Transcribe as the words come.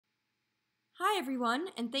Hi everyone,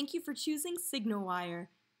 and thank you for choosing SignalWire,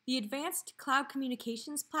 the advanced cloud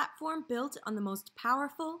communications platform built on the most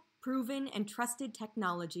powerful, proven, and trusted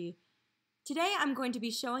technology. Today I'm going to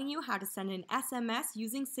be showing you how to send an SMS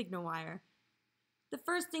using SignalWire. The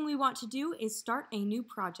first thing we want to do is start a new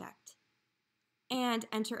project and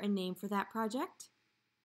enter a name for that project.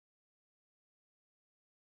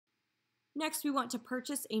 Next, we want to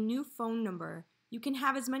purchase a new phone number. You can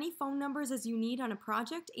have as many phone numbers as you need on a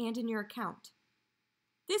project and in your account.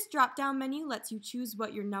 This drop-down menu lets you choose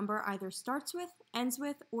what your number either starts with, ends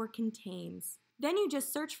with, or contains. Then you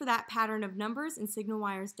just search for that pattern of numbers in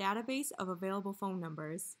SignalWire's database of available phone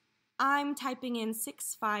numbers. I'm typing in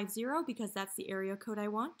 650 because that's the area code I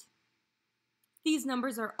want. These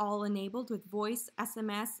numbers are all enabled with voice,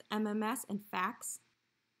 SMS, MMS, and fax.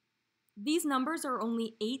 These numbers are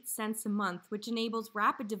only 8 cents a month, which enables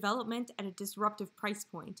rapid development at a disruptive price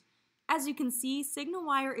point. As you can see,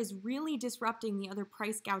 SignalWire is really disrupting the other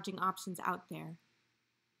price gouging options out there.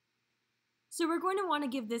 So we're going to want to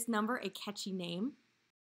give this number a catchy name.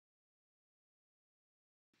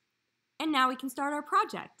 And now we can start our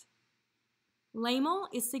project. LaML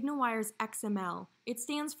is SignalWire's XML. It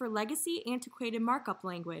stands for Legacy Antiquated Markup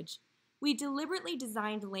Language. We deliberately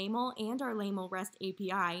designed LaML and our LaML REST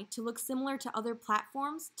API to look similar to other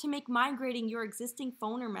platforms to make migrating your existing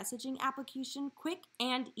phone or messaging application quick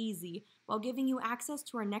and easy while giving you access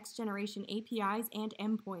to our next generation APIs and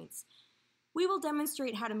endpoints. We will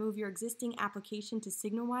demonstrate how to move your existing application to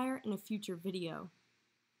SignalWire in a future video.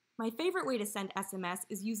 My favorite way to send SMS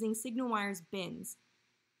is using SignalWire's bins.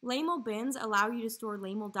 LaML bins allow you to store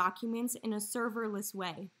LaML documents in a serverless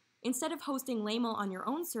way. Instead of hosting LaML on your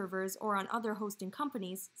own servers or on other hosting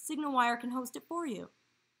companies, SignalWire can host it for you.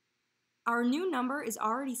 Our new number is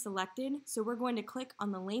already selected, so we're going to click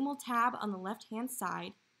on the LaML tab on the left-hand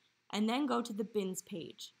side and then go to the bins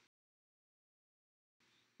page.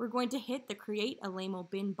 We're going to hit the Create a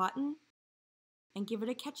LaML bin button and give it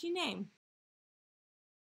a catchy name.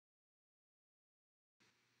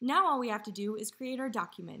 Now all we have to do is create our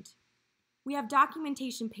document. We have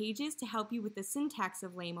documentation pages to help you with the syntax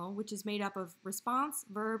of LaML, which is made up of response,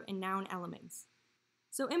 verb, and noun elements.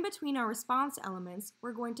 So in between our response elements,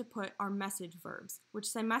 we're going to put our message verbs, which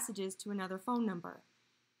send messages to another phone number.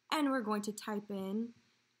 And we're going to type in,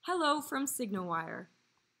 "Hello from SignalWire."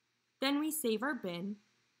 Then we save our bin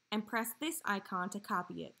and press this icon to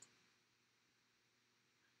copy it.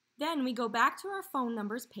 Then we go back to our phone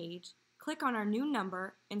numbers page, click on our new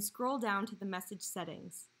number, and scroll down to the message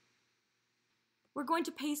settings. We're going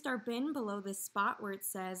to paste our bin below this spot where it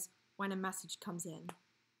says when a message comes in.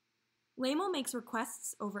 LaML makes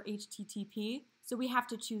requests over HTTP, so we have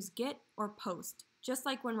to choose GET or POST, just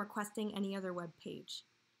like when requesting any other web page.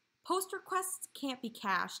 POST requests can't be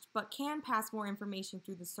cached, but can pass more information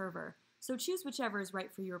through the server, so choose whichever is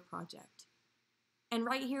right for your project. And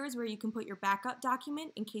right here is where you can put your backup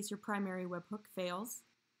document in case your primary webhook fails.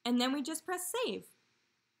 And then we just press Save.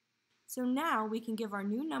 So now we can give our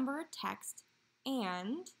new number a text,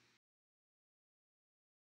 and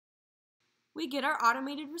we get our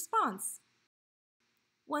automated response.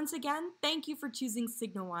 Once again, thank you for choosing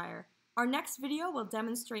SignalWire. Our next video will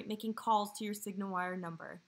demonstrate making calls to your SignalWire number.